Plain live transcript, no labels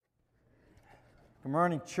Good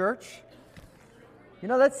morning, church. You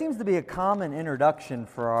know, that seems to be a common introduction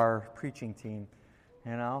for our preaching team.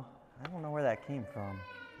 I don't know where that came from.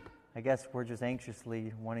 I guess we're just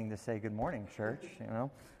anxiously wanting to say good morning, church.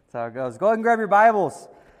 That's how it goes. Go ahead and grab your Bibles.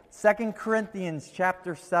 2 Corinthians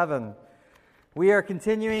chapter 7. We are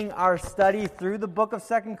continuing our study through the book of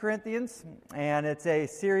 2 Corinthians, and it's a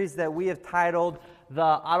series that we have titled The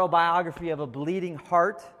Autobiography of a Bleeding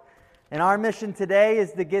Heart. And our mission today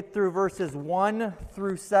is to get through verses 1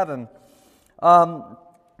 through 7. Kind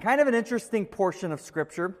of an interesting portion of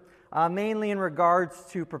Scripture, mainly in regards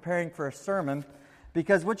to preparing for a sermon,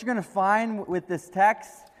 because what you're going to find with this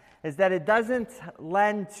text is that it doesn't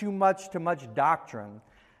lend too much to much doctrine.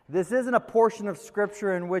 This isn't a portion of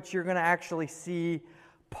Scripture in which you're going to actually see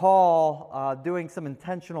Paul doing some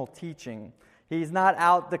intentional teaching. He's not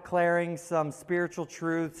out declaring some spiritual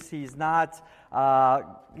truths. He's not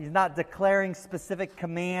declaring specific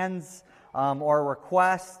commands or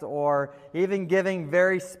requests, or even giving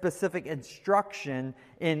very specific instruction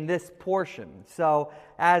in this portion. So,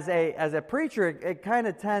 as a preacher, it kind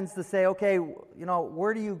of tends to say, okay,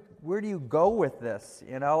 where do you go with this?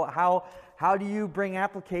 How do you bring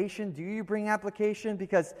application? Do you bring application?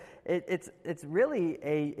 Because it's really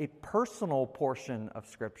a personal portion of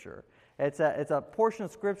Scripture. It's a portion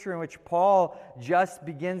of Scripture in which Paul just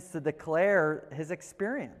begins to declare his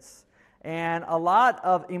experience. And a lot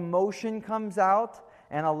of emotion comes out,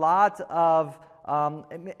 and a lot of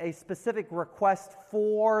a specific request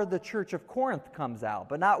for the church of Corinth comes out,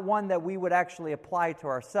 but not one that we would actually apply to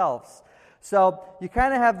ourselves. So you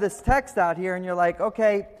kind of have this text out here, and you're like,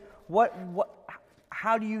 okay,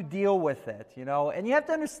 how do you deal with it? And you have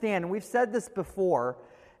to understand, and we've said this before,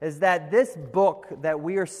 is that this book that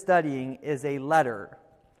we are studying is a letter,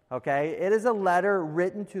 okay? It is a letter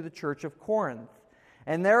written to the church of Corinth.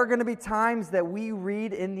 And there are going to be times that we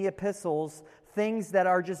read in the epistles things that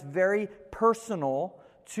are just very personal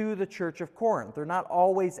to the church of Corinth. They're not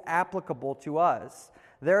always applicable to us.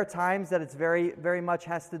 There are times that it's very, very much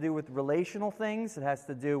has to do with relational things. It has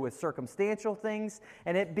to do with circumstantial things.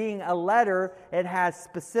 And it being a letter, it has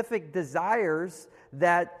specific desires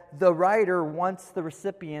that the writer wants the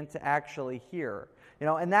recipient to actually hear.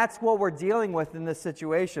 And that's what we're dealing with in this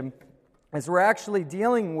situation, is we're actually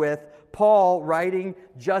dealing with Paul writing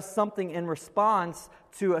just something in response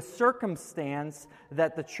to a circumstance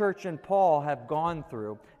that the church and Paul have gone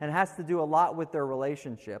through, and it has to do a lot with their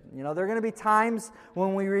relationship. There are going to be times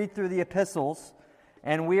when we read through the epistles,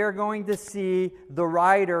 and we are going to see the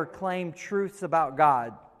writer claim truths about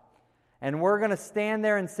God. And we're going to stand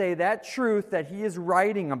there and say that truth that he is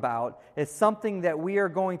writing about is something that we are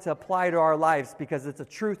going to apply to our lives because it's a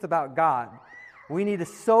truth about God. We need to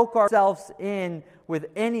soak ourselves in with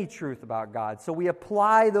any truth about God. So we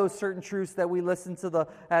apply those certain truths that we listen to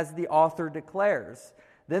as the author declares.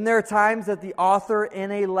 Then there are times that the author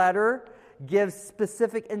in a letter gives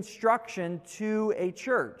specific instruction to a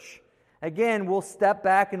church. Again, we'll step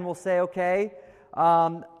back and we'll say, okay,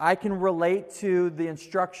 I can relate to the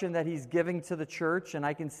instruction that he's giving to the church, and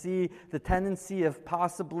I can see the tendency of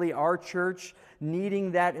possibly our church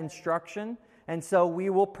needing that instruction. And so we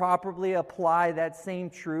will properly apply that same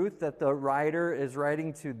truth that the writer is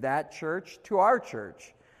writing to that church, to our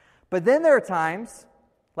church. But then there are times,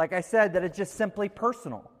 like I said, that it's just simply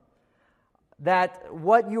personal. That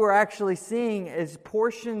what you are actually seeing is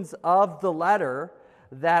portions of the letter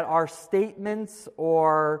that are statements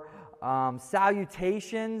or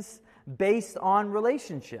salutations based on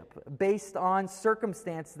relationship, based on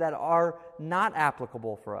circumstances that are not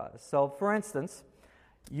applicable for us. So, for instance,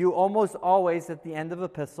 you almost always, at the end of an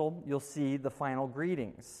epistle, you'll see the final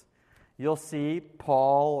greetings. You'll see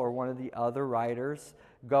Paul or one of the other writers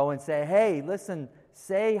go and say, hey, listen,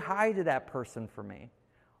 say hi to that person for me.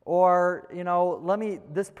 Or,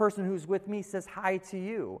 this person who's with me says hi to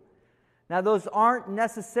you. Now, those aren't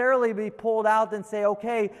necessarily be pulled out and say,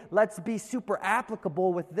 okay, let's be super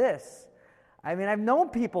applicable with this. I mean, I've known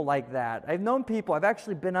people like that. I've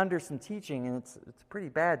actually been under some teaching, and it's pretty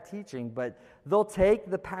bad teaching, but they'll take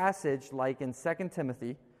the passage like in 2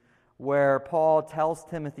 Timothy, where Paul tells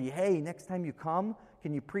Timothy, hey, next time you come,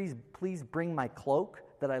 can you please bring my cloak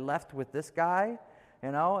that I left with this guy?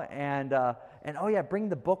 And oh yeah, bring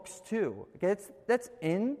the books too. Okay, that's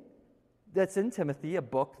in Timothy, a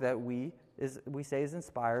book that we say is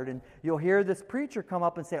inspired, and you'll hear this preacher come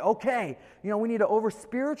up and say, okay, we need to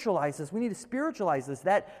over-spiritualize this. We need to spiritualize this.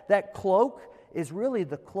 That cloak is really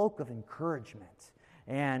the cloak of encouragement.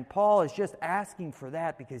 And Paul is just asking for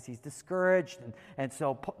that because he's discouraged, and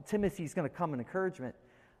so Timothy's going to come in encouragement.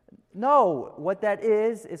 No, what that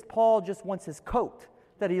is Paul just wants his coat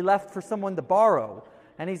that he left for someone to borrow.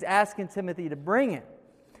 and he's asking Timothy to bring it.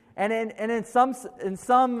 And in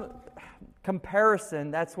some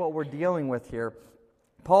comparison, that's what we're dealing with here.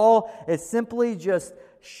 Paul is simply just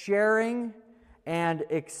sharing and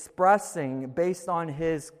expressing based on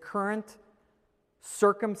his current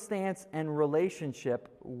circumstance and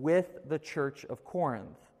relationship with the church of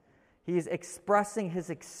Corinth. He's expressing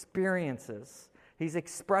his experiences. He's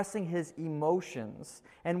expressing his emotions.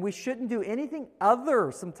 And we shouldn't do anything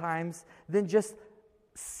other sometimes than just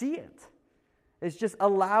see it. It's just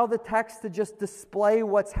allow the text to just display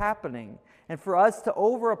what's happening. And for us to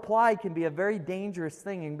over-apply can be a very dangerous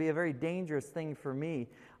thing, and be a very dangerous thing for me,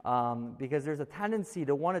 because there's a tendency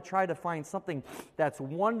to want to try to find something that's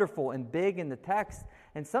wonderful and big in the text,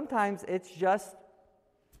 and sometimes it's just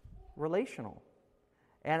relational.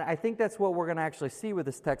 And I think that's what we're going to actually see with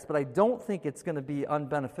this text, but I don't think it's going to be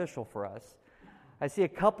unbeneficial for us. I see a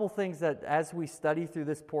couple things that as we study through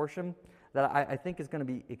this portion that I think is going to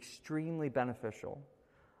be extremely beneficial.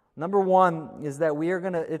 Number one is that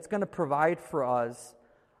it's going to provide for us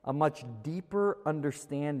a much deeper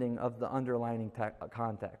understanding of the underlying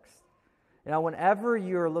context. You know, whenever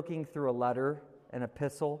you're looking through a letter, an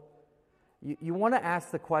epistle, you want to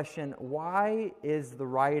ask the question, why is the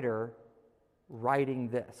writer writing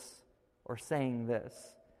this or saying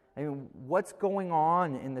this? I mean, what's going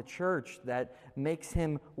on in the church that makes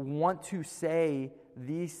him want to say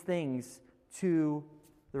these things to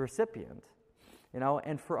the recipient? You know,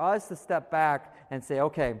 and for us to step back and say,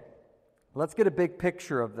 okay, let's get a big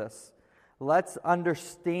picture of this. Let's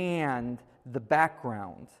understand the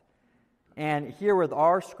background. And here with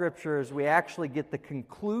our scriptures, we actually get the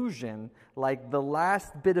conclusion, like the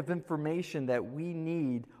last bit of information that we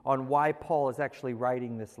need on why Paul is actually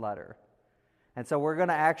writing this letter. And so we're going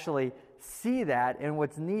to actually see that, and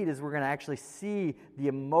what's neat is we're going to actually see the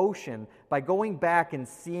emotion. By going back and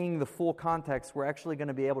seeing the full context, we're actually going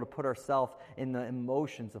to be able to put ourselves in the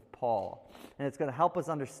emotions of Paul. And it's going to help us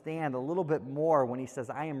understand a little bit more when he says,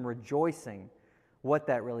 I am rejoicing, what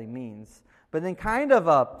that really means. But then kind of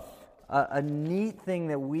a neat thing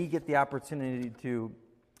that we get the opportunity to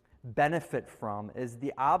benefit from is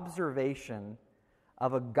the observation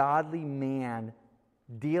of a godly man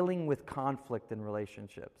dealing with conflict in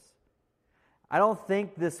relationships. I don't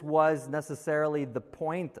think this was necessarily the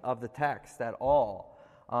point of the text at all.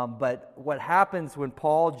 But what happens when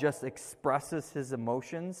Paul just expresses his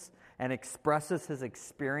emotions and expresses his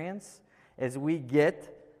experience is we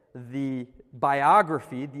get the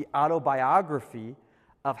biography, the autobiography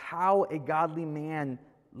of how a godly man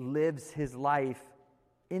lives his life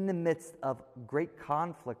in the midst of great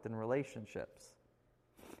conflict in relationships.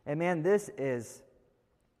 And man, this is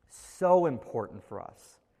so important for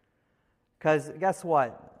us. Because guess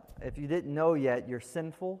what? If you didn't know yet, you're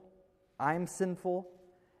sinful, I'm sinful,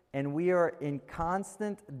 and we are in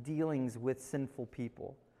constant dealings with sinful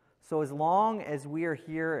people. So as long as we are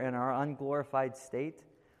here in our unglorified state,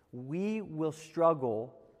 we will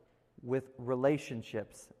struggle with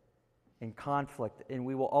relationships and conflict, and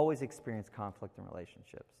we will always experience conflict in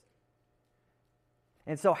relationships.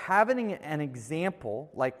 And so having an example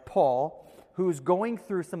like Paul, who's going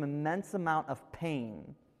through some immense amount of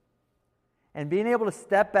pain, and being able to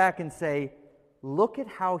step back and say, look at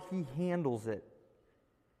how he handles it,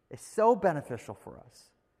 is so beneficial for us.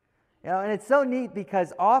 You know, and it's so neat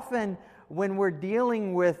because often when we're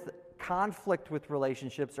dealing with conflict with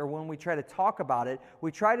relationships, or when we try to talk about it,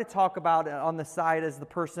 we try to talk about it on the side as the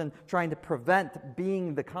person trying to prevent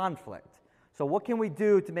being the conflict. So what can we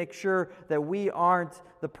do to make sure that we aren't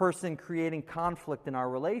the person creating conflict in our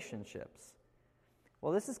relationships?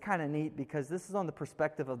 Well, this is kind of neat because this is on the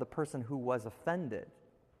perspective of the person who was offended.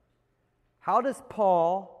 How does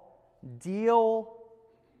Paul deal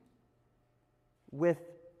with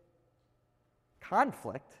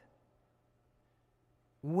conflict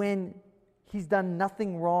when he's done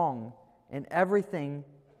nothing wrong and everything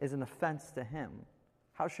is an offense to him?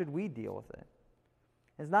 How should we deal with it?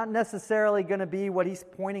 It's not necessarily going to be what he's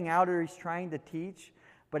pointing out or he's trying to teach,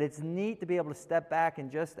 but it's neat to be able to step back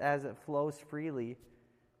and just as it flows freely,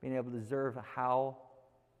 being able to observe how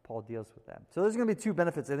Paul deals with that. So there's going to be two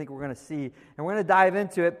benefits I think we're going to see, and we're going to dive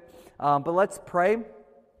into it. But let's pray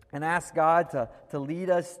and ask God to lead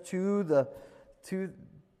us to the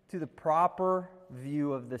proper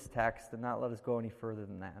view of this text and not let us go any further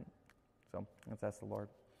than that. So let's ask the Lord.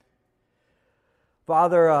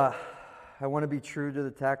 Father, I want to be true to the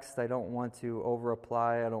text. I don't want to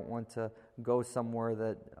over-apply. I don't want to go somewhere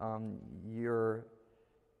that your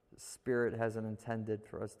Spirit hasn't intended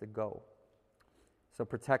for us to go. So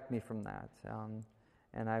protect me from that.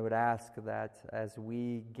 And I would ask that as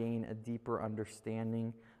we gain a deeper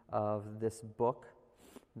understanding of this book,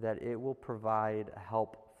 that it will provide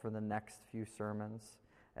help for the next few sermons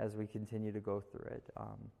as we continue to go through it.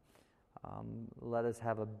 Let us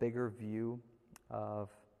have a bigger view of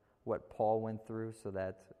what Paul went through so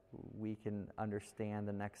that we can understand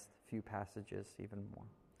the next few passages even more.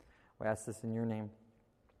 We ask this in your name.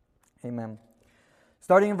 Amen.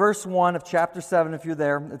 Starting in verse 1 of chapter 7, if you're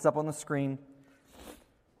there, it's up on the screen.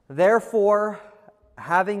 Therefore,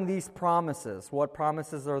 having these promises. What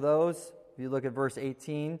promises are those? If you look at verse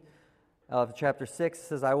 18 of chapter 6, it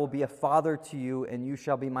says, I will be a father to you, and you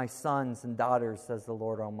shall be my sons and daughters, says the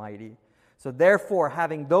Lord Almighty. So therefore,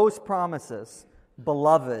 having those promises,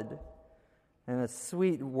 beloved, and a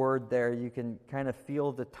sweet word there, you can kind of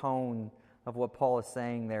feel the tone of what Paul is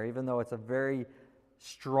saying there, even though it's a very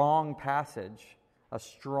strong passage, a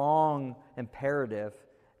strong imperative,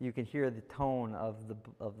 you can hear the tone of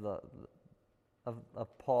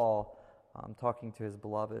Paul talking to his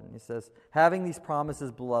beloved. And he says, having these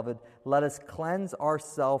promises, beloved, let us cleanse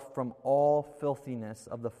ourselves from all filthiness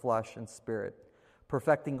of the flesh and spirit,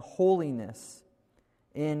 perfecting holiness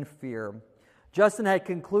in fear. Justin had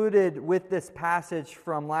concluded with this passage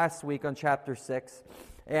from last week on chapter 6,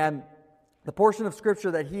 and the portion of Scripture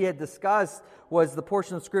that he had discussed was the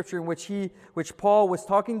portion of Scripture in which Paul was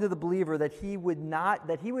talking to the believer that he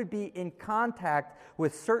would be in contact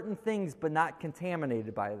with certain things but not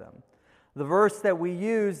contaminated by them. The verse that we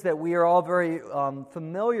use that we are all very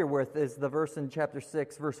familiar with is the verse in chapter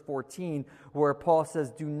 6, verse 14, where Paul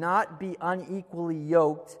says, do not be unequally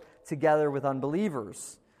yoked together with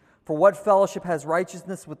unbelievers. For what fellowship has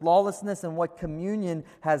righteousness with lawlessness, and what communion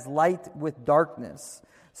has light with darkness?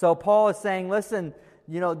 So Paul is saying, listen,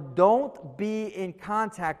 don't be in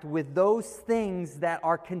contact with those things that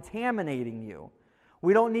are contaminating you.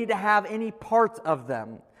 We don't need to have any part of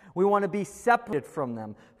them. We want to be separated from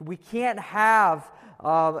them. We can't have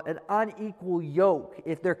an unequal yoke.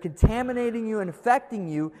 If they're contaminating you and affecting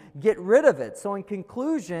you, get rid of it. So in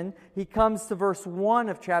conclusion, he comes to verse 1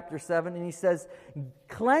 of chapter 7 and he says,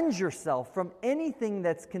 cleanse yourself from anything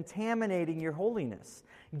that's contaminating your holiness.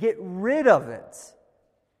 Get rid of it.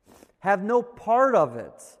 Have no part of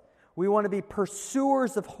it. We want to be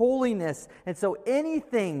pursuers of holiness. And so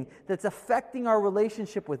anything that's affecting our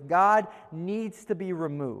relationship with God needs to be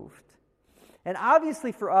removed. And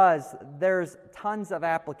obviously for us, there's tons of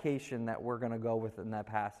application that we're going to go with in that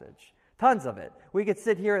passage. Tons of it. We could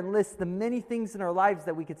sit here and list the many things in our lives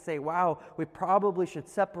that we could say, wow, we probably should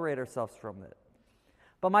separate ourselves from it.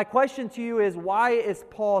 But my question to you is, why is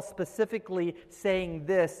Paul specifically saying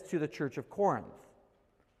this to the church of Corinth?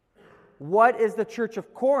 What is the church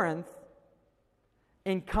of Corinth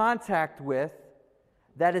in contact with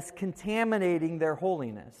that is contaminating their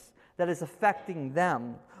holiness, that is affecting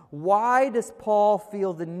them? Why does Paul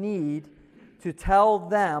feel the need to tell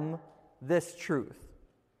them this truth?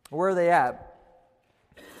 Where are they at?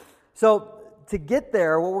 So to get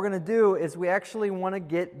there, what we're going to do is we actually want to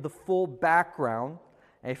get the full background,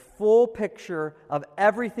 a full picture of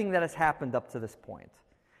everything that has happened up to this point.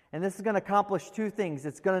 And this is going to accomplish two things.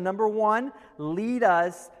 It's going to, number one, lead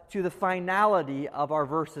us to the finality of our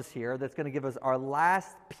verses here. That's going to give us our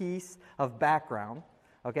last piece of background,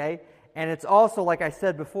 okay? And it's also, like I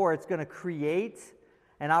said before, it's going to create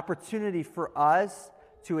an opportunity for us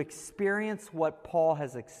to experience what Paul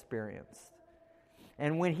has experienced.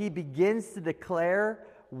 And when he begins to declare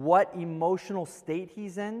what emotional state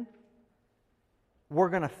he's in, we're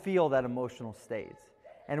going to feel that emotional state.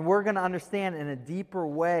 And we're going to understand in a deeper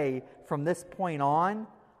way from this point on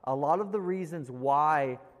a lot of the reasons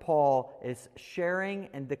why Paul is sharing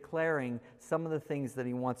and declaring some of the things that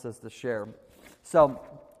he wants us to share. So,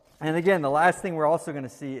 and again, the last thing we're also going to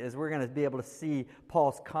see is we're going to be able to see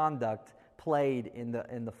Paul's conduct played in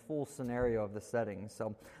the full scenario of the setting.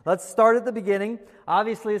 So let's start at the beginning.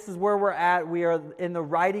 Obviously, this is where we're at. We are in the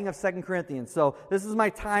writing of 2 Corinthians. So this is my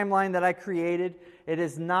timeline that I created. It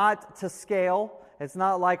is not to scale. It's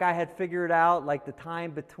not like I had figured out like the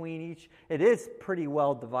time between each. It is pretty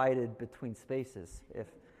well divided between spaces,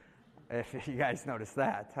 if you guys noticed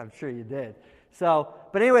that. I'm sure you did. So,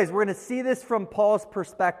 but anyways, we're going to see this from Paul's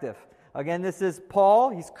perspective. Again, this is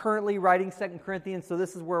Paul. He's currently writing 2 Corinthians, so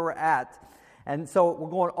this is where we're at. And so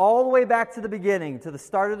we're going all the way back to the beginning, to the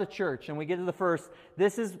start of the church, and we get to the first.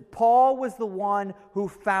 Paul was the one who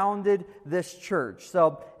founded this church.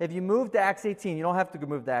 So if you move to Acts 18, you don't have to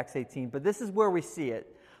move to Acts 18, but this is where we see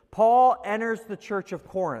it. Paul enters the church of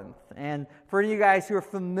Corinth. And for any of you guys who are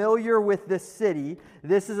familiar with this city,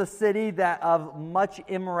 this is a city that of much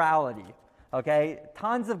immorality. Okay?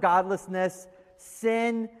 Tons of godlessness,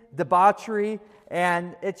 sin, debauchery,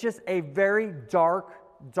 and it's just a very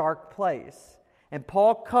dark place. And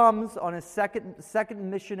Paul comes on his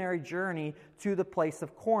second missionary journey to the place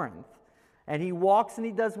of Corinth. And he walks and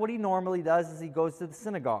he does what he normally does, is he goes to the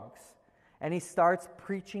synagogues. And he starts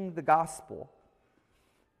preaching the gospel.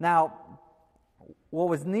 Now, what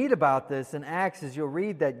was neat about this in Acts is you'll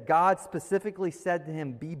read that God specifically said to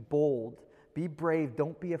him, be bold, be brave,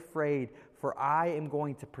 don't be afraid, for I am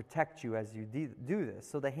going to protect you as you do this.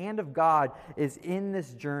 So the hand of God is in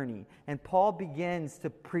this journey. And Paul begins to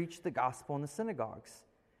preach the gospel in the synagogues.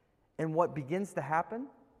 And what begins to happen?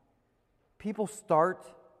 People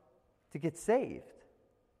start to get saved.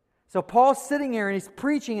 So Paul's sitting here and he's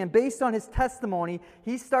preaching, and based on his testimony,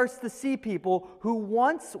 he starts to see people who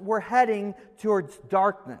once were heading towards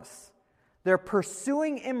darkness. They're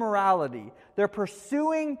pursuing immorality. They're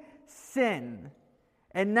pursuing sin.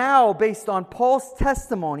 And now, based on Paul's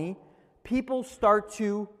testimony, people start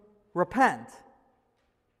to repent.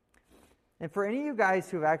 And for any of you guys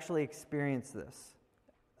who have actually experienced this,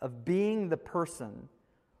 of being the person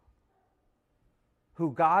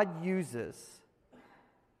who God uses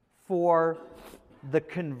for the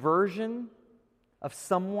conversion of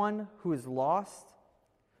someone who is lost,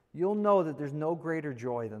 you'll know that there's no greater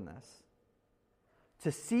joy than this.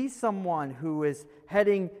 To see someone who is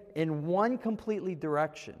heading in one completely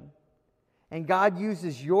direction, and God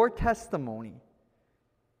uses your testimony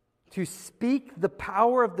to speak the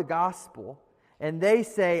power of the gospel, and they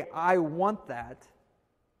say, I want that,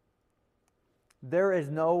 there is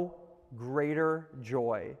no greater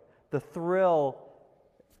joy. The thrill,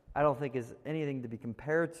 I don't think, is anything to be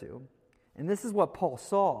compared to. And this is what Paul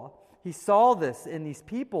saw. He saw this in these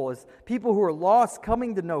people, as people who are lost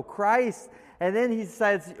coming to know Christ. And then he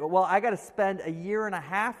says, well, I got to spend a year and a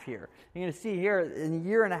half here. You're going to see here, in a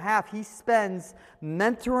year and a half, he spends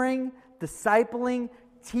mentoring, discipling,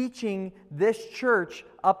 teaching this church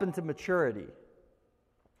up into maturity.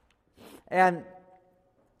 And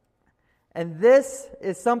this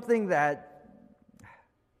is something that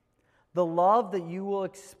the love that you will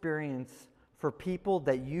experience for people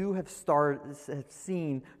that you have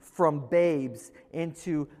seen from babes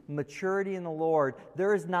into maturity in the Lord,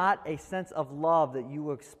 there is not a sense of love that you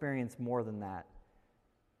will experience more than that.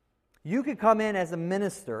 You could come in as a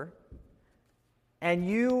minister, and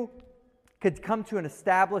you could come to an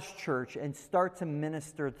established church and start to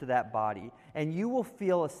minister to that body, and you will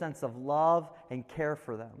feel a sense of love and care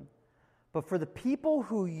for them. But for the people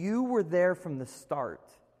who you were there from the start,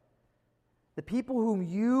 the people whom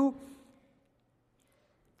you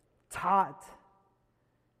taught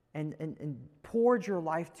and poured your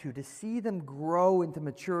life to see them grow into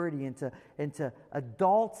maturity, into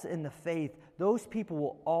adults in the faith, those people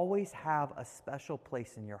will always have a special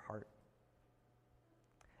place in your heart.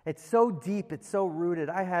 It's so deep, it's so rooted.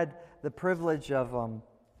 I had the privilege of,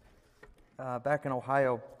 back in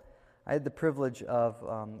Ohio, I had the privilege of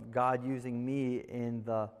God using me in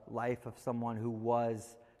the life of someone who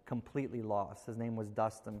was completely lost. His name was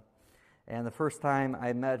Dustin. And the first time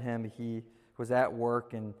I met him, he was at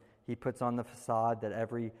work, and he puts on the facade that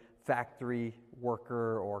every factory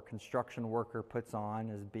worker or construction worker puts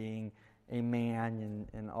on as being a man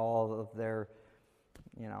in all of their,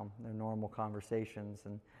 their normal conversations.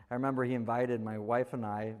 And I remember he invited my wife and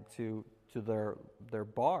I to their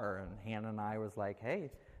bar, and Hannah and I was like,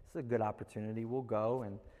 hey, this is a good opportunity. We'll go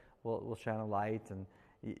and we'll shine a light. And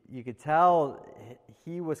you could tell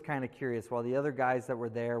he was kind of curious. While the other guys that were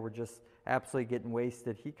there were just absolutely getting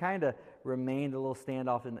wasted, he kind of remained a little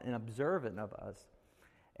standoff and observant of us.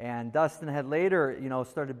 And Dustin had later,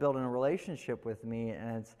 started building a relationship with me,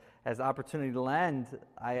 and as opportunity to lend,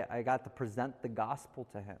 I got to present the gospel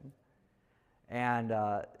to him. And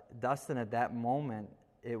Dustin, at that moment,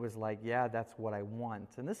 it was like, yeah, that's what I want.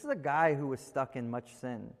 And this is a guy who was stuck in much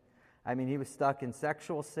sin. I mean, he was stuck in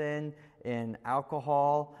sexual sin, in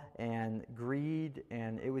alcohol, and greed,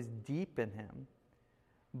 and it was deep in him.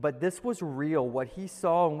 But this was real. What he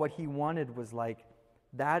saw and what he wanted was like,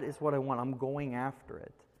 that is what I want. I'm going after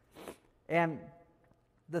it. And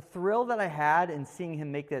the thrill that I had in seeing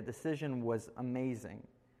him make that decision was amazing.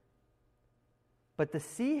 But to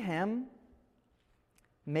see him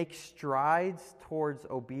make strides towards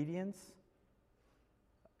obedience,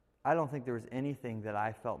 I don't think there was anything that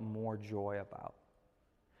I felt more joy about.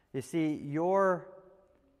 You see,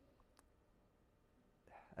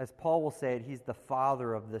 as Paul will say it, he's the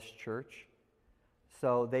father of this church.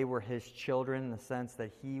 So they were his children in the sense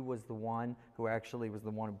that he was the one who actually was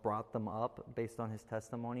the one who brought them up based on his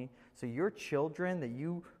testimony. So your children that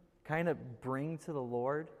you kind of bring to the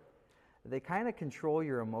Lord, they kind of control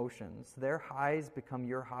your emotions. Their highs become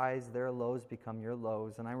your highs, their lows become your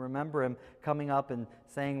lows. And I remember him coming up and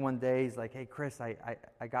saying one day, he's like, "Hey, Chris, I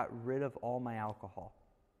got rid of all my alcohol.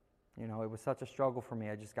 You know, it was such a struggle for me,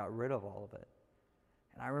 I just got rid of all of it."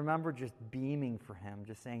 And I remember just beaming for him,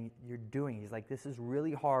 just saying, "You're doing." He's like, "This is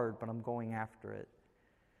really hard, but I'm going after it."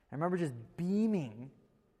 I remember just beaming.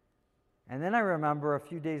 And then I remember a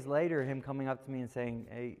few days later him coming up to me and saying,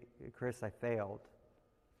 "Hey, Chris, I failed.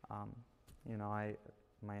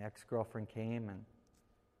 My ex-girlfriend came and,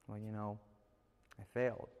 I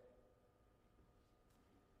failed."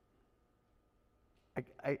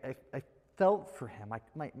 I felt for him.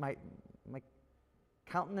 My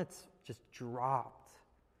countenance just dropped.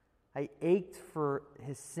 I ached for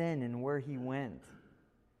his sin and where he went.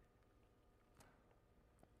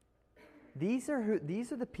 These are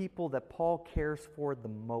the people that Paul cares for the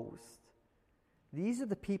most. These are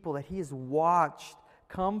the people that he has watched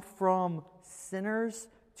come from sinners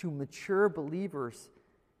to mature believers,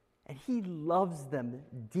 and he loves them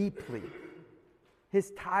deeply.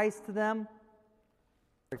 His ties to them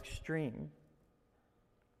are extreme.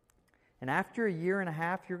 And after a year and a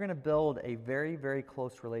half, you're going to build a very, very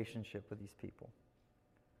close relationship with these people.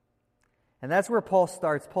 And that's where Paul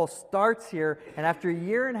starts. Paul starts here, and after a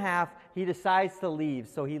year and a half, he decides to leave.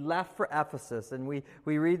 So he left for Ephesus, and we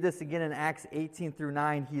read this again in Acts 18 through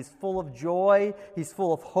 9. He's full of joy, he's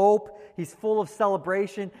full of hope, he's full of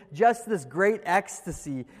celebration, just this great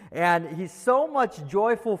ecstasy. And he's so much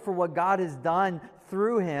joyful for what God has done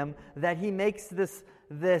through him that he makes this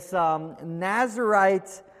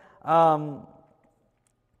Nazarite,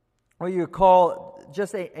 what you call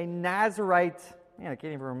just a Nazarite, man, I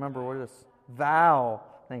can't even remember what it is. Vow.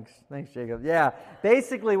 Thanks, Jacob. Yeah.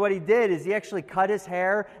 Basically, what he did is he actually cut his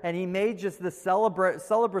hair and he made just this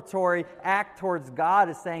celebratory act towards God,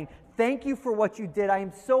 as saying, "Thank you for what you did. I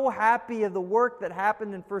am so happy of the work that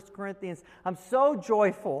happened in 1 Corinthians. I'm so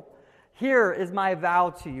joyful. Here is my vow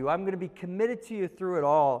to you. I'm going to be committed to you through it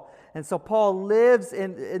all." And so Paul lives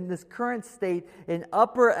in this current state in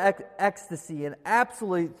upper ecstasy and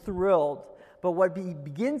absolutely thrilled. But what he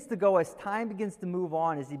begins to go as time begins to move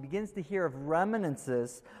on is he begins to hear of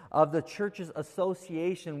reminiscences of the church's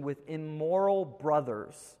association with immoral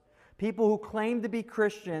brothers. People who claim to be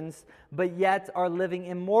Christians, but yet are living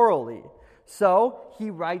immorally. So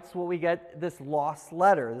he writes what we get, this lost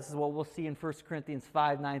letter. This is what we'll see in 1 Corinthians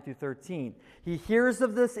 5, 9 through 13. He hears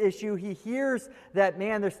of this issue. He hears that,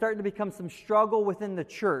 man, there's starting to become some struggle within the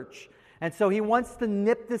church. And so he wants to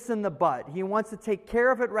nip this in the bud. He wants to take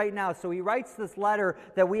care of it right now. So he writes this letter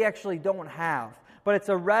that we actually don't have. But it's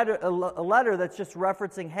a letter that's just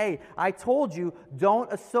referencing, hey, I told you,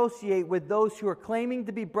 don't associate with those who are claiming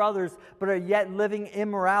to be brothers but are yet living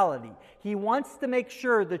immorality. He wants to make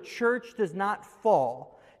sure the church does not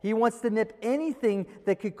fall. He wants to nip anything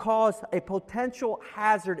that could cause a potential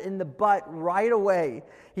hazard in the butt right away.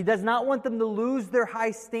 He does not want them to lose their high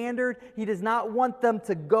standard. He does not want them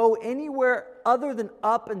to go anywhere other than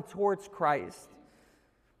up and towards Christ.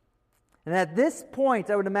 And at this point,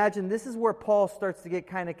 I would imagine this is where Paul starts to get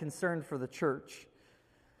kind of concerned for the church.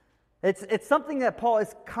 It's something that Paul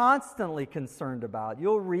is constantly concerned about.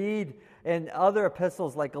 You'll read in other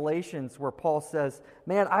epistles like Galatians where Paul says,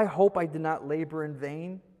 "Man, I hope I did not labor in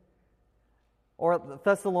vain." Or the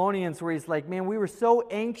Thessalonians where he's like, "Man, we were so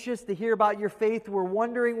anxious to hear about your faith. We're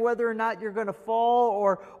wondering whether or not you're going to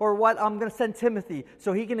fall or what. I'm going to send Timothy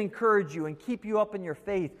so he can encourage you and keep you up in your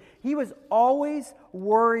faith." He was always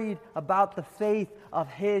worried about the faith of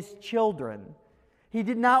his children. He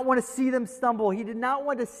did not want to see them stumble. He did not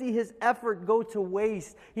want to see his effort go to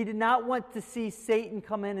waste. He did not want to see Satan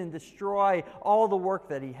come in and destroy all the work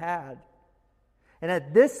that he had. And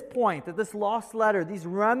at this point, at this lost letter, these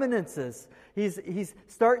reminiscences, he's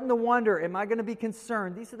starting to wonder, am I going to be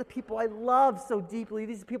concerned? These are the people I love so deeply.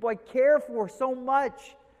 These are the people I care for so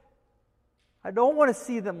much. I don't want to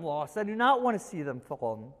see them lost. I do not want to see them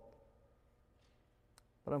fallen.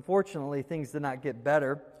 But unfortunately, things did not get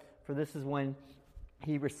better, for this is when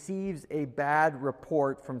he receives a bad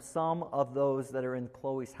report from some of those that are in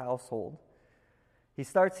Chloe's household. He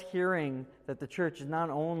starts hearing that the church is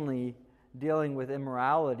not only dealing with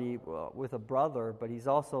immorality with a brother, but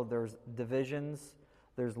there's divisions,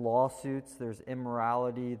 there's lawsuits, there's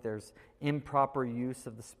immorality, there's improper use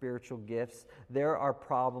of the spiritual gifts. There are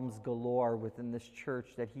problems galore within this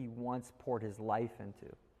church that he once poured his life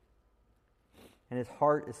into. And his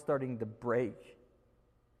heart is starting to break.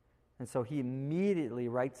 And so he immediately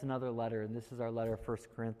writes another letter, and this is our letter of 1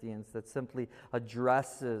 Corinthians, that simply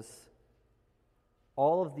addresses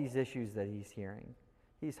all of these issues that he's hearing.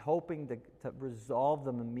 He's hoping to resolve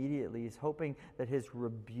them immediately. He's hoping that his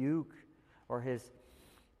rebuke or his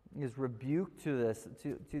rebuke to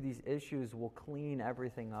these issues will clean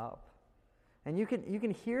everything up. And you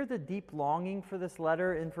can hear the deep longing for this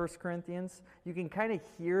letter in 1 Corinthians. You can kind of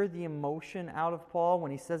hear the emotion out of Paul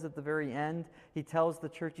when he says at the very end, he tells the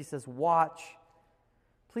church, he says, "Watch,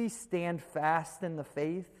 please stand fast in the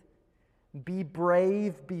faith. Be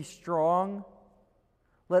brave, be strong.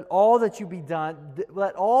 Let all that you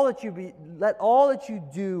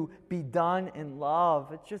do be done in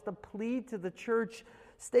love." It's just a plea to the church.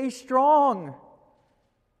 Stay strong.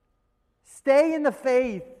 Stay in the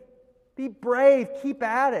faith. Be brave. Keep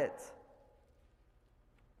at it.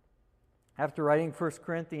 After writing 1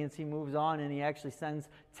 Corinthians, he moves on and he actually sends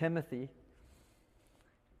Timothy.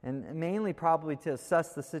 And mainly probably to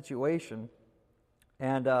assess the situation.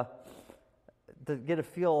 And to get a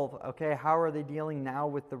feel of, okay, how are they dealing now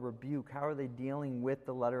with the rebuke? How are they dealing with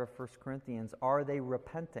the letter of 1 Corinthians? Are they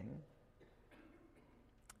repenting?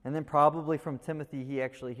 And then probably from Timothy, he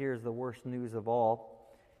actually hears the worst news of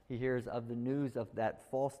all. He hears of the news of that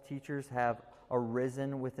false teachers have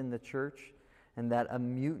arisen within the church and that a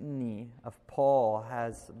mutiny of Paul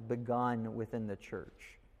has begun within the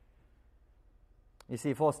church. You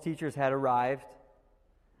see, false teachers had arrived.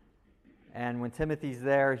 And when Timothy's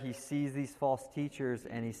there, he sees these false teachers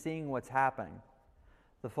and he's seeing what's happening.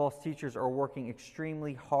 The false teachers are working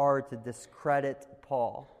extremely hard to discredit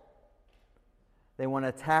Paul. They want to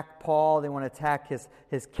attack Paul. They want to attack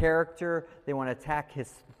his character. They want to attack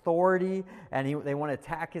his authority. And they want to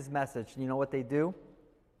attack his message. You know what they do?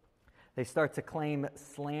 They start to claim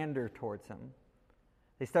slander towards him.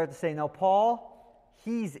 They start to say, no, Paul,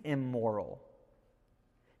 he's immoral.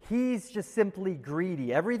 He's just simply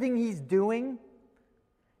greedy. Everything he's doing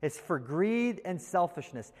is for greed and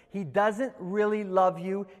selfishness. He doesn't really love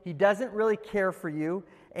you. He doesn't really care for you.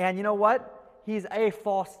 And you know what? He's a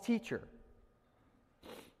false teacher.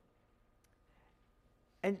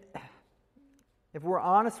 And if we're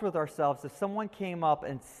honest with ourselves, if someone came up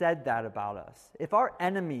and said that about us, if our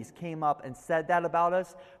enemies came up and said that about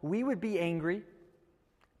us, we would be angry,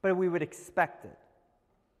 but we would expect it.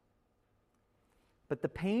 But the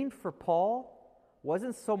pain for Paul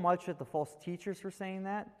wasn't so much that the false teachers were saying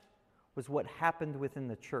that, was what happened within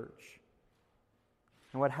the church.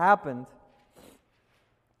 And what happened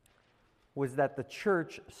was that the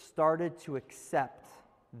church started to accept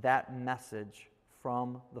that message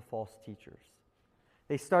from the false teachers.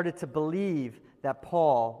 They started to believe that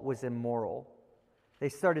Paul was immoral. They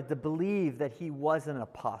started to believe that he was an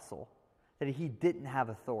apostle, that he didn't have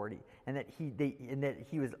authority, and that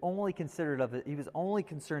he was only concerned of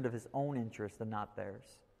his own interest and not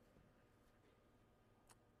theirs.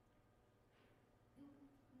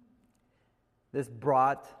 This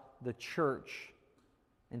brought the church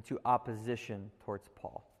into opposition towards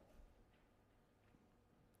Paul.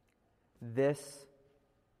 This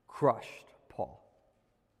crushed Paul.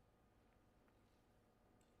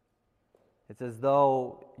 It's as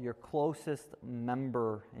though your closest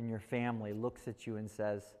member in your family looks at you and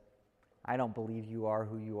says, I don't believe you are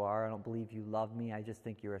who you are. I don't believe you love me. I just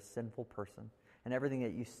think you're a sinful person. And everything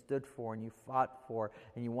that you stood for and you fought for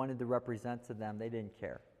and you wanted to represent to them, they didn't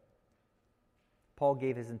care. Paul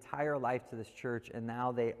gave his entire life to this church, and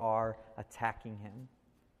now they are attacking him.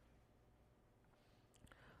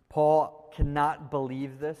 Paul cannot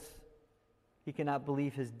believe this. He cannot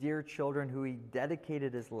believe his dear children who he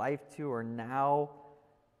dedicated his life to are now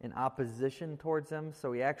in opposition towards him.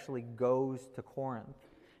 So he actually goes to Corinth.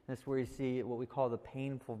 That's where you see what we call the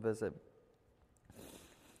painful visit.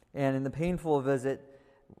 And in the painful visit,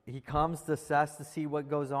 he comes to assess to see what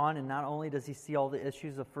goes on. And not only does he see all the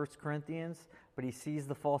issues of 1 Corinthians, but he sees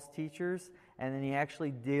the false teachers. And then he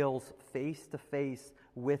actually deals face to face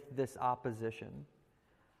with this opposition.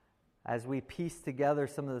 As we piece together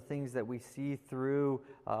some of the things that we see through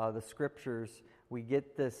the scriptures, we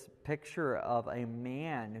get this picture of a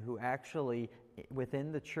man who actually,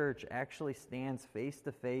 within the church, actually stands face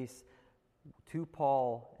to face to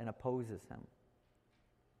Paul and opposes him.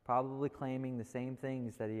 Probably claiming the same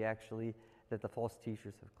things that the false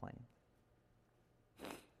teachers have claimed.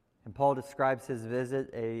 And Paul describes his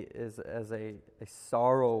visit as a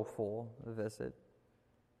sorrowful visit.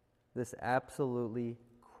 This absolutely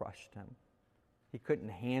crushed him. He couldn't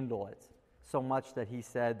handle it so much that he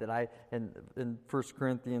said that in 2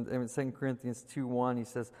 Corinthians 2:1, he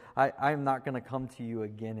says, I'm not going to come to you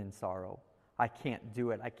again in sorrow. I can't do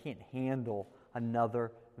it. I can't handle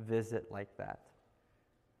another visit like that.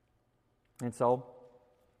 And so,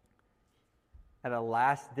 at a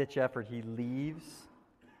last-ditch effort, he leaves,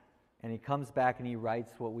 and he comes back and he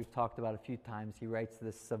writes what we've talked about a few times. He writes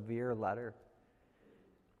this severe letter.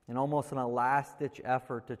 and almost in a last-ditch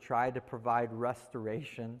effort to try to provide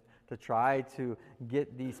restoration, to try to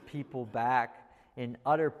get these people back in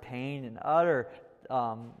utter pain and utter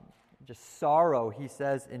just sorrow. He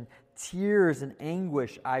says, in tears and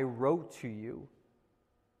anguish, I wrote to you.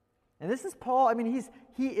 And this is Paul. I mean,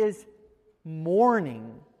 he is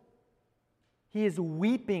mourning. He is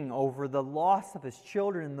weeping over the loss of his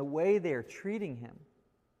children and the way they are treating him.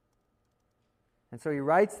 And so he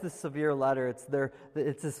writes this severe letter.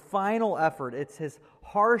 It's his final effort. It's his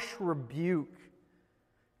harsh rebuke.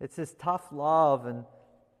 It's his tough love, and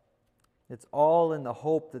it's all in the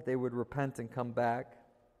hope that they would repent and come back.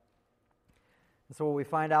 And so what we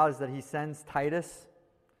find out is that he sends Titus.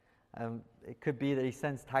 It could be that he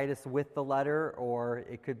sends Titus with the letter, or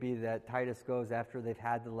it could be that Titus goes after they've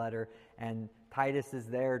had the letter, and Titus is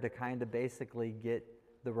there to kind of basically get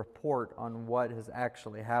the report on what has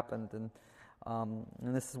actually happened. And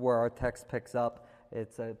this is where our text picks up.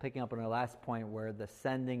 It's picking up on our last point, where the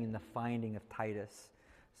sending and the finding of Titus.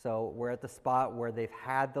 So we're at the spot where they've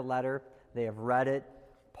had the letter, they have read it.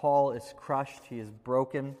 Paul is crushed, he is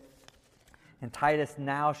broken. And Titus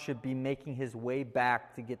now should be making his way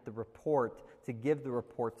back to get the report, to give the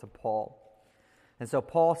report to Paul. And so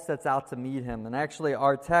Paul sets out to meet him. And actually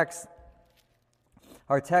our text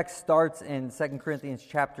starts in 2 Corinthians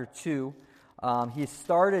chapter 2. He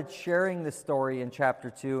started sharing the story in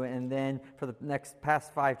chapter 2, and then for the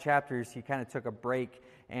past 5 chapters, he kind of took a break,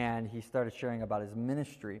 and he started sharing about his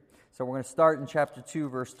ministry. So we're going to start in chapter 2,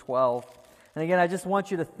 verse 12. And again, I just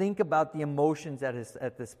want you to think about the emotions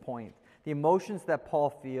at this point. The emotions that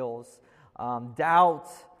Paul feels, doubt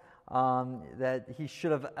that he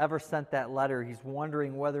should have ever sent that letter. He's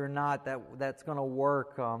wondering whether or not that's going to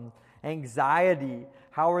work. Anxiety,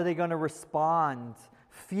 how are they going to respond?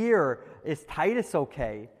 Fear, is Titus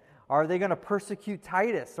okay? Are they going to persecute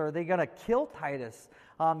Titus? Are they going to kill Titus?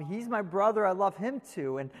 He's my brother, I love him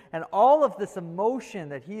too. And all of this emotion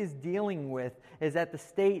that he is dealing with is at the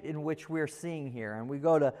state in which we're seeing here. And we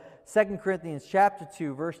go to 2 Corinthians chapter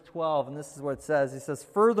 2, verse 12, and this is what it says. It says,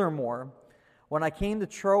 furthermore, when I came to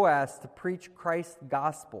Troas to preach Christ's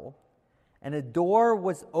gospel, and a door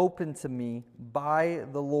was opened to me by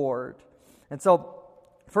the Lord. And so,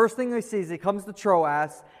 first thing we see is he comes to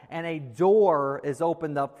Troas, and a door is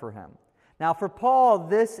opened up for him. Now, for Paul,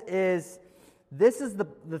 this is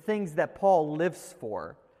the things that Paul lives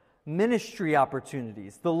for. Ministry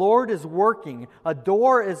opportunities. The Lord is working. A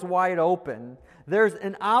door is wide open. There's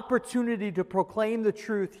an opportunity to proclaim the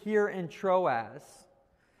truth here in Troas.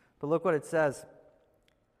 But look what it says.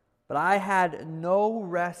 But I had no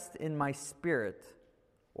rest in my spirit.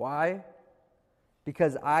 Why?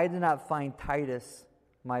 Because I did not find Titus,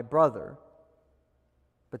 my brother.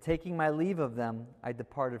 But taking my leave of them, I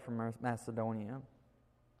departed from Macedonia.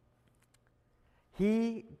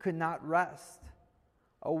 He could not rest.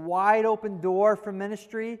 A wide open door for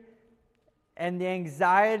ministry, and the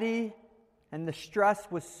anxiety and the stress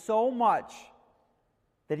was so much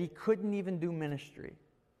that he couldn't even do ministry.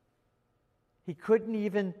 He couldn't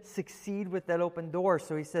even succeed with that open door,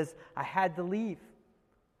 so he says, I had to leave.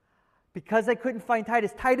 Because I couldn't find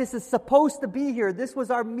Titus. Titus is supposed to be here. This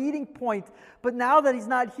was our meeting point. But now that he's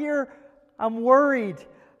not here, I'm worried.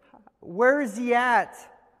 Where is he at?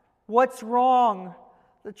 What's wrong?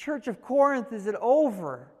 The church of Corinth, is it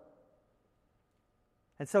over?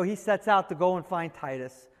 And so he sets out to go and find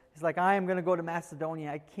Titus. He's like, I am going to go to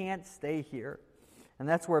Macedonia. I can't stay here. And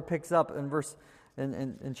that's where it picks up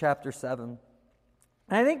in chapter 7.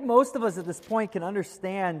 And I think most of us at this point can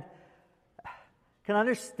understand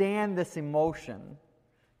this emotion,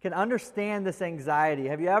 can understand this anxiety.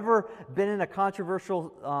 Have you ever been in a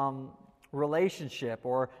controversial relationship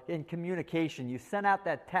or in communication? You sent out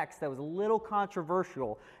that text that was a little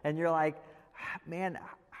controversial, and you're like, man,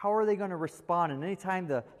 how are they going to respond? And anytime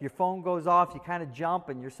your phone goes off, you kind of jump,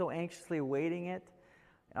 and you're so anxiously awaiting it.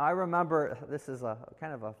 And I remember, this is a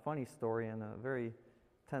kind of a funny story and a very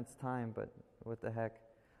tense time, but what the heck.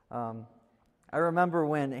 I remember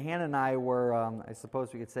when Hannah and I were, I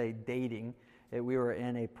suppose we could say, dating. We were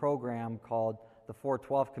in a program called the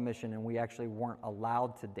 412 Commission, and we actually weren't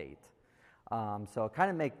allowed to date. So it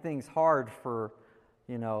kind of made things hard for,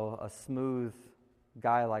 a smooth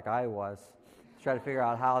guy like I was to try to figure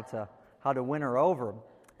out how to win her over.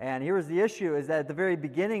 And here was the issue, is that at the very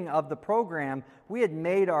beginning of the program, we had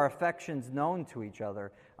made our affections known to each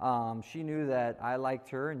other. She knew that I liked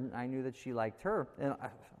her, and I knew that she liked her. And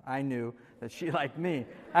I knew that she liked me.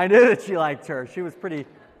 I knew that she liked her. She was pretty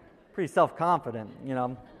self-confident,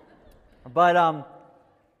 But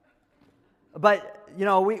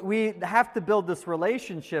we have to build this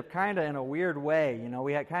relationship kind of in a weird way.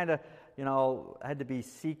 We had kind of, had to be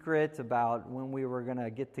secret about when we were going to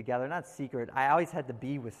get together. Not secret. I always had to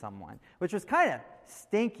be with someone, which was kind of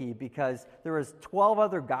stinky because there was 12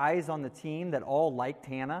 other guys on the team that all liked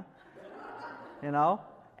Hannah,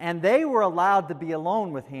 and they were allowed to be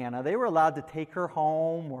alone with Hannah. They were allowed to take her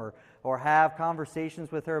home or have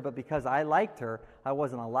conversations with her, but because I liked her, I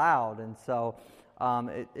wasn't allowed. And so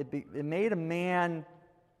it made a man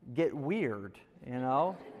get weird,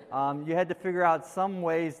 You had to figure out some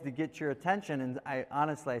ways to get your attention, and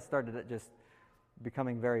I started it just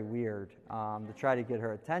becoming very weird to try to get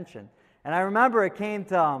her attention. And I remember it came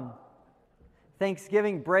to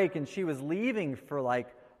Thanksgiving break, and she was leaving for like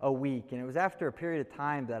a week, and it was after a period of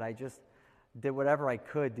time that I just did whatever I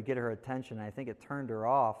could to get her attention. I think it turned her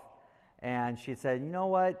off, and she said, "You know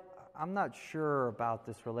what? I'm not sure about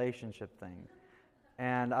this relationship thing."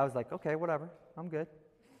 And I was like, "Okay, whatever. I'm good."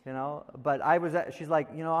 But she's like,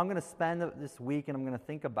 I'm going to spend this week and I'm going to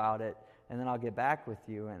think about it and then I'll get back with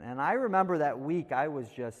you. And I remember that week I was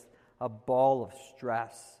just a ball of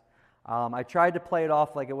stress. I tried to play it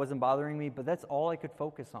off like it wasn't bothering me, but that's all I could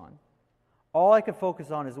focus on. All I could focus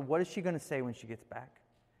on is, what is she going to say when she gets back?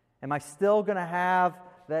 Am I still going to have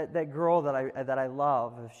that girl that I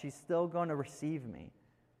love? Is she still going to receive me?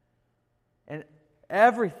 And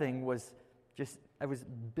everything was I was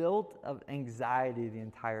built of anxiety the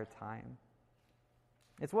entire time.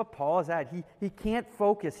 It's what Paul is at. He can't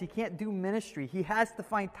focus. He can't do ministry. He has to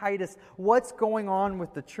find Titus. What's going on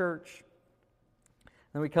with the church?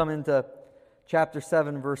 Then we come into chapter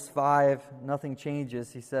 7, verse 5. Nothing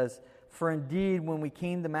changes. He says, "For indeed, when we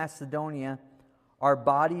came to Macedonia, our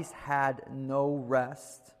bodies had no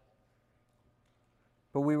rest.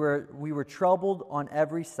 But we were troubled on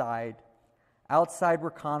every side. Outside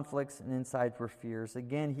were conflicts and inside were fears."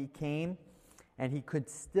 Again, he came and he could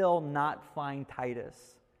still not find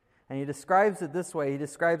Titus. And he describes it this way. He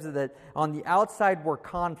describes it that on the outside were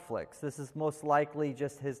conflicts. This is most likely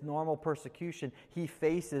just his normal persecution he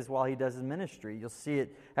faces while he does his ministry. You'll see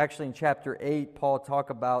it actually in chapter 8, Paul talk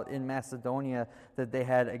about in Macedonia that they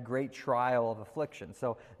had a great trial of affliction.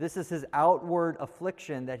 So this is his outward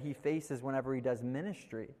affliction that he faces whenever he does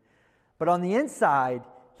ministry. But on the inside,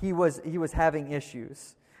 he was having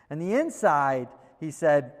issues. And the inside, he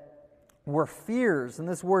said, were fears. And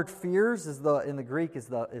this word fears in the Greek is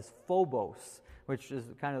phobos, which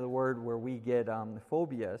is kind of the word where we get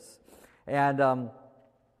phobias. And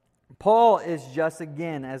Paul is just,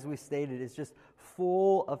 again, as we stated, is just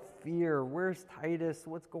full of fear. Where's Titus?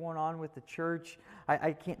 What's going on with the church?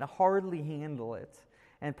 I can't hardly handle it.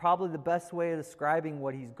 And probably the best way of describing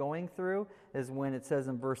what he's going through is when it says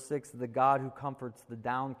in verse 6, "the God who comforts the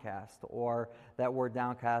downcast," or that word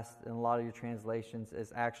downcast in a lot of your translations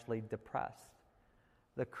is actually depressed.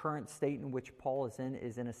 The current state in which Paul is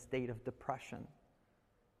in a state of depression.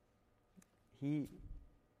 He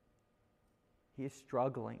is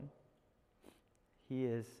struggling. He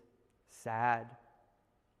is sad.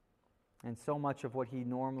 And so much of what he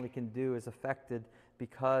normally can do is affected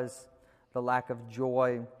because the lack of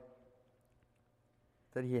joy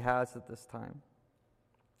that he has at this time.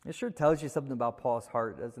 It sure tells you something about Paul's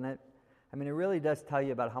heart, doesn't it? I mean, it really does tell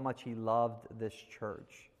you about how much he loved this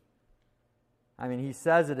church. I mean, he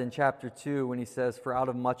says it in chapter 2 when he says, "For out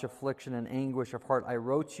of much affliction and anguish of heart I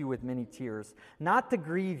wrote to you with many tears, not to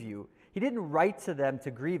grieve you." He didn't write to them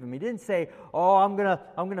to grieve him. He didn't say, "Oh, I'm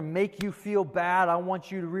gonna make you feel bad. I want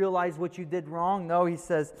you to realize what you did wrong." No, he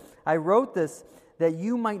says, "I wrote this that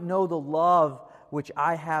you might know the love which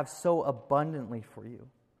I have so abundantly for you."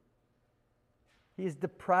 He is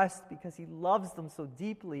depressed because he loves them so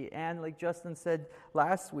deeply. And like Justin said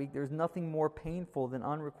last week, there's nothing more painful than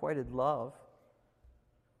unrequited love.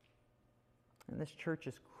 And this church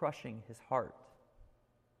is crushing his heart.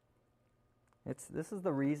 This is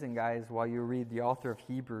the reason, guys, why you read the author of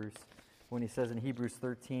Hebrews when he says in Hebrews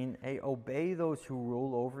 13, "Hey, obey those who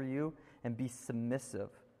rule over you and be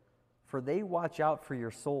submissive, for they watch out for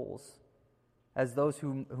your souls as those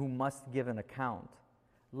who must give an account.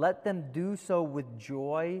 Let them do so with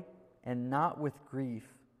joy and not with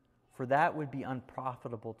grief, for that would be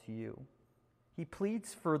unprofitable to you." He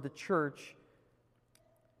pleads for the church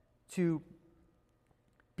to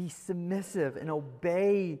be submissive and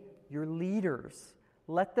obey your leaders.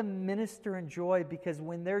 Let them minister in joy, because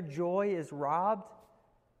when their joy is robbed,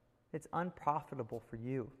 it's unprofitable for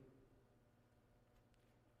you.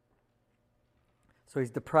 So he's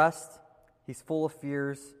depressed, he's full of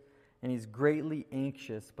fears, and he's greatly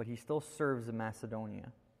anxious, but he still serves in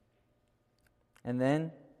Macedonia. And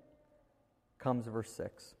then comes verse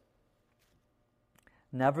 6.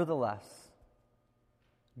 "Nevertheless,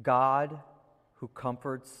 God, who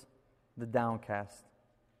comforts the downcast,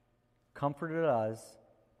 comforted us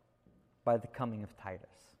by the coming of Titus.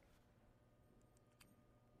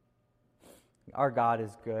 Our God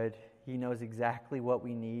is good. He knows exactly what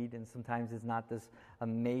we need, and sometimes it's not this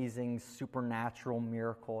amazing supernatural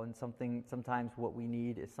miracle, and sometimes what we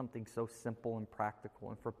need is something so simple and practical.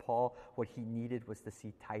 And for Paul, what he needed was to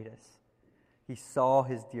see Titus. He saw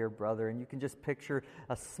his dear brother, and you can just picture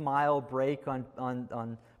a smile break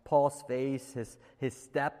on Paul's face. His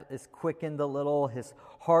step is quickened a little, his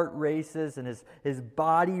heart races, and his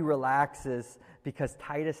body relaxes because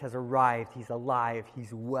Titus has arrived. He's alive,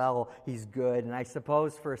 he's well, he's good. And I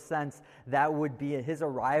suppose for a sense that would be, his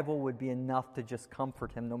arrival would be enough to just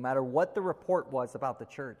comfort him, no matter what the report was about the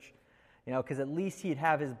church. Because at least he'd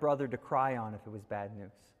have his brother to cry on if it was bad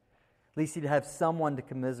news. At least he'd have someone to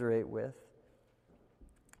commiserate with.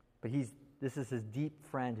 But this is his deep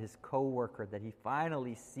friend, his co-worker, that he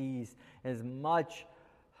finally sees as much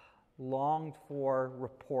longed-for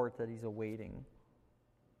report that he's awaiting.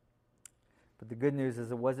 But the good news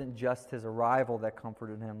is it wasn't just his arrival that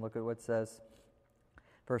comforted him. Look at what it says,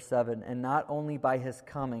 verse 7, and not only by his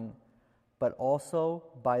coming, but also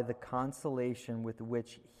by the consolation with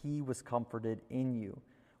which he was comforted in you,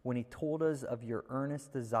 when he told us of your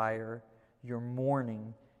earnest desire, your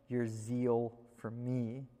mourning, your zeal for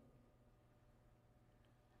me.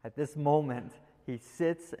 At this moment, he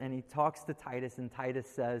sits and he talks to Titus, and Titus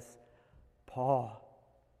says, Paul,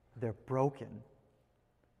 they're broken.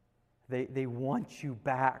 They want you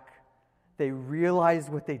back. They realize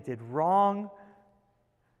what they did wrong,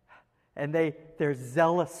 and they're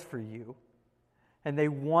zealous for you. And they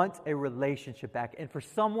want a relationship back. And for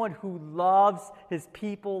someone who loves his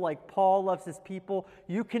people like Paul loves his people,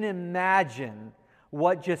 you can imagine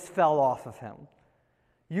what just fell off of him.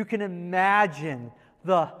 You can imagine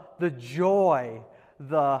the joy,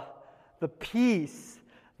 the peace,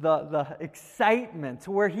 the excitement,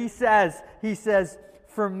 where he says,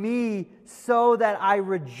 for me, so that I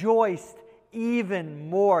rejoiced even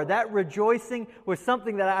more. That rejoicing was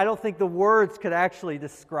something that I don't think the words could actually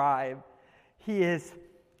describe. He is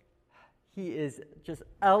just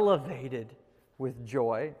elevated with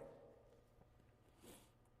joy.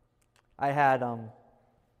 I had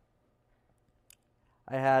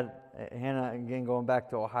Hannah, again, going back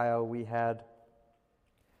to Ohio, we had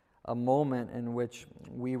a moment in which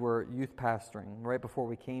we were youth pastoring. Right before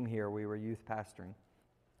we came here, we were youth pastoring.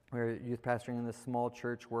 We were youth pastoring in this small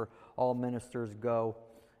church where all ministers go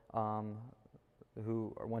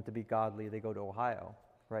who want to be godly. They go to Ohio.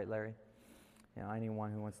 Right, Larry?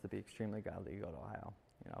 Anyone who wants to be extremely godly, you go to Ohio.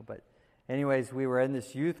 But anyways, we were in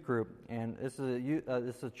this youth group, and this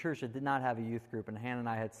is a church that did not have a youth group, and Hannah and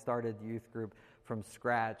I had started the youth group from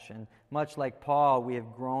scratch. And much like Paul, we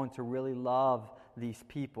have grown to really love these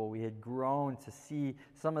people. We had grown to see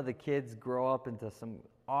some of the kids grow up into some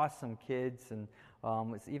awesome kids, and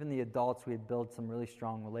even the adults we had built some really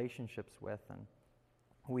strong relationships with. And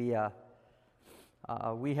we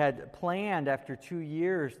had planned after 2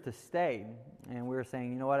 years to stay, and we were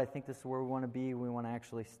saying, you know what, I think this is where we want to be. We want to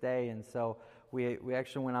actually stay. And so we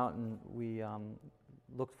actually went out and we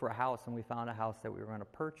looked for a house, and we found a house that we were going to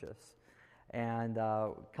purchase. And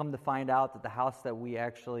come to find out that the house that we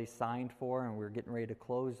actually signed for and we were getting ready to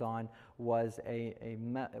close on was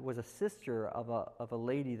a sister of a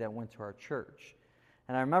lady that went to our church.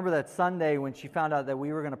 And I remember that Sunday when she found out that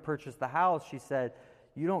we were going to purchase the house, she said,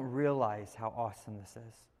 you don't realize how awesome this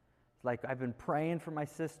is. Like, I've been praying for my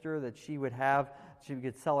sister that she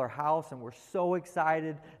could sell her house, and we're so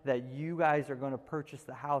excited that you guys are going to purchase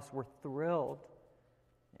the house. We're thrilled.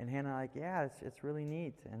 And Hannah like, yeah, it's really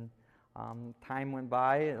neat. And time went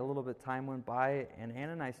by, and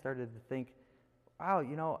Hannah and I started to think,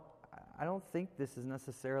 wow, I don't think this is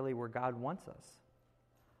necessarily where God wants us.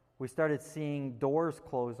 We started seeing doors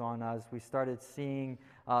close on us. We started seeing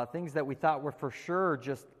things that we thought were for sure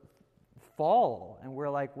just fall. And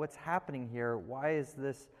we're like, what's happening here? Why is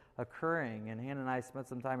this occurring? And Hannah and I spent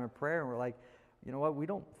some time in prayer, and we're like, you know what? We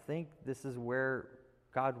don't think this is where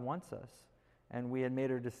God wants us. And we had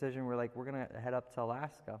made our decision. We're like, we're going to head up to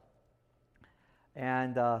Alaska.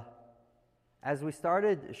 And as we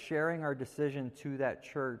started sharing our decision to that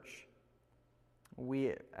church,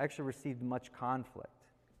 we actually received much conflict.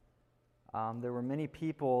 There were many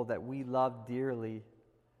people that we loved dearly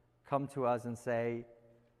come to us and say,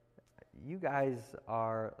 you guys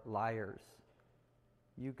are liars.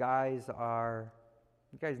 You guys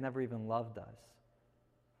never even loved us.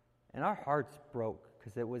 And our hearts broke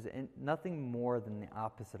because it was nothing more than the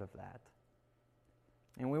opposite of that.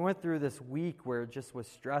 And we went through this week where it just was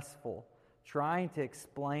stressful, trying to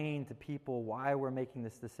explain to people why we're making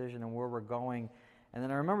this decision and where we're going. And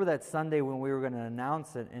then I remember that Sunday when we were going to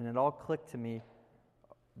announce it, and it all clicked to me.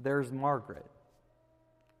 There's Margaret.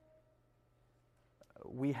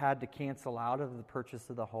 We had to cancel out of the purchase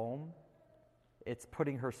of the home. It's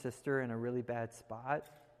putting her sister in a really bad spot.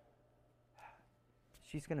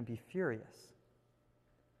 She's going to be furious.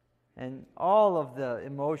 And all of the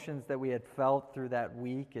emotions that we had felt through that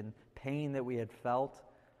week and pain that we had felt,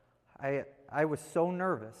 I was so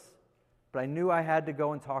nervous. But I knew I had to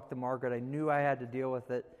go and talk to Margaret. I knew I had to deal with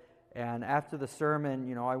it. And after the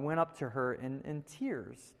sermon, I went up to her in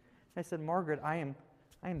tears. I said, Margaret, I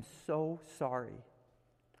am so sorry.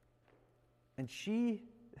 And she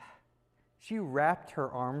wrapped her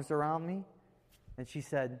arms around me, and she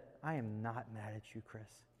said, I am not mad at you, Chris.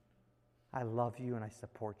 I love you and I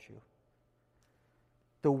support you.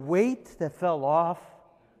 The weight that fell off,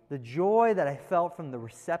 the joy that I felt from the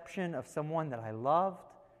reception of someone that I loved,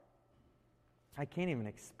 I can't even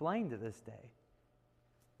explain to this day.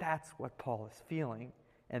 That's what Paul is feeling.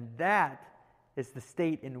 And that is the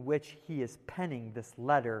state in which he is penning this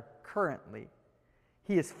letter currently.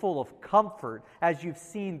 He is full of comfort, as you've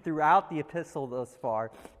seen throughout the epistle thus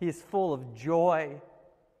far. He is full of joy.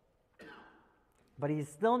 But he's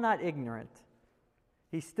still not ignorant.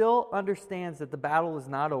 He still understands that the battle is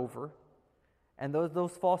not over, and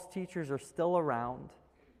those false teachers are still around.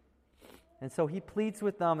 And so he pleads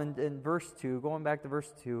with them in verse 2, going back to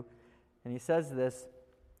verse 2, and he says this,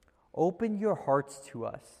 open your hearts to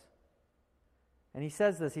us. And he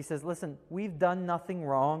says this, he says, listen, we've done nothing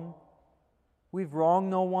wrong. We've wronged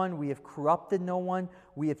no one. We have corrupted no one.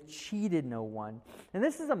 We have cheated no one. And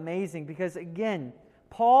this is amazing because, again,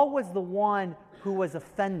 Paul was the one who was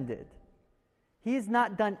offended. He has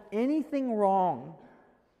not done anything wrong.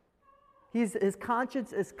 His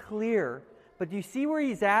conscience is clear. But do you see where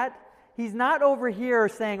he's at? He's not over here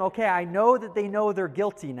saying, okay, I know that they know they're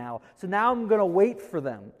guilty now, so now I'm going to wait for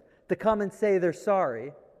them to come and say they're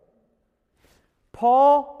sorry.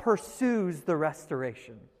 Paul pursues the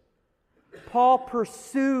restoration. Paul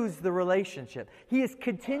pursues the relationship. He has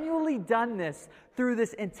continually done this through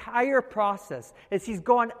this entire process as he's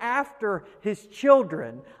gone after his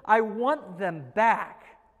children. I want them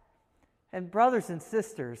back. And brothers and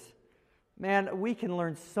sisters, man, we can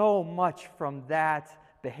learn so much from that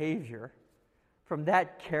behavior, from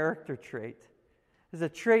that character trait. There's a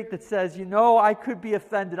trait that says, I could be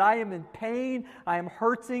offended. I am in pain. I am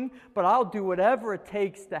hurting, but I'll do whatever it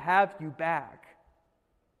takes to have you back.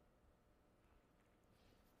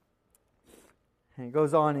 And he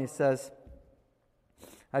goes on and he says,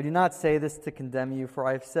 I do not say this to condemn you, for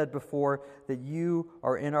I have said before that you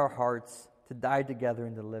are in our hearts to die together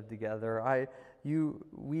and to live together.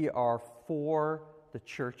 We are for the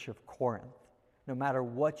church of Corinth, no matter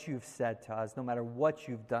what you've said to us, no matter what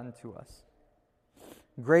you've done to us.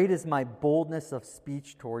 Great is my boldness of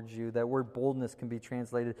speech towards you. That word boldness can be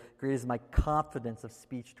translated, great is my confidence of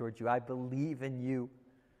speech towards you. I believe in you.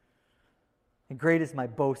 And great is my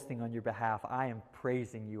boasting on your behalf. I am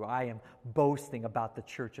praising you. I am boasting about the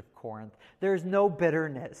church of Corinth. There's no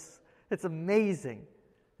bitterness. It's amazing.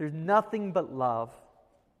 There's nothing but love.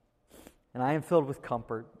 And I am filled with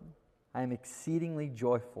comfort. I am exceedingly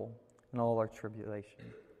joyful in all our tribulation.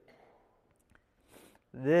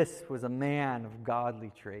 This was a man of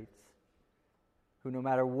godly traits, who no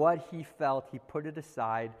matter what he felt, he put it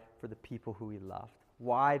aside for the people who he loved.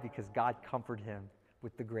 Why? Because God comforted him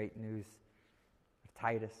with the great news of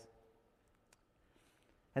Titus.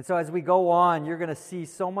 And so as we go on, you're going to see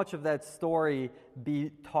so much of that story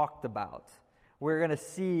be talked about. We're going to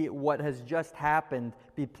see what has just happened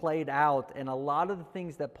be played out, and a lot of the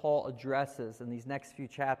things that Paul addresses in these next few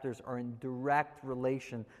chapters are in direct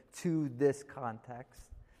relation to this context.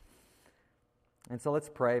 And so let's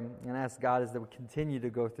pray and ask God as that we continue to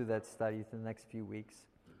go through that study for the next few weeks,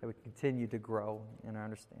 that we continue to grow in our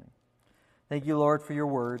understanding. Thank you, Lord, for your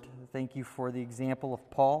word. Thank you for the example of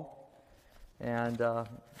Paul. And I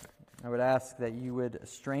would ask that you would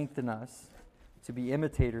strengthen us to be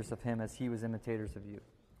imitators of him as he was imitators of you.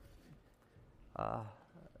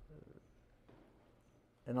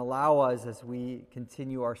 And allow us, as we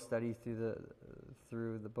continue our study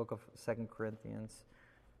through the book of 2 Corinthians,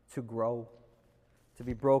 to grow, to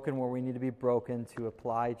be broken where we need to be broken, to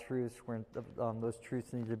apply truths where those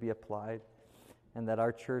truths need to be applied, and that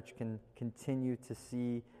our church can continue to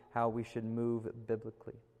see how we should move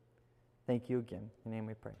biblically. Thank you again. In your name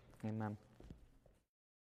we pray. Amen.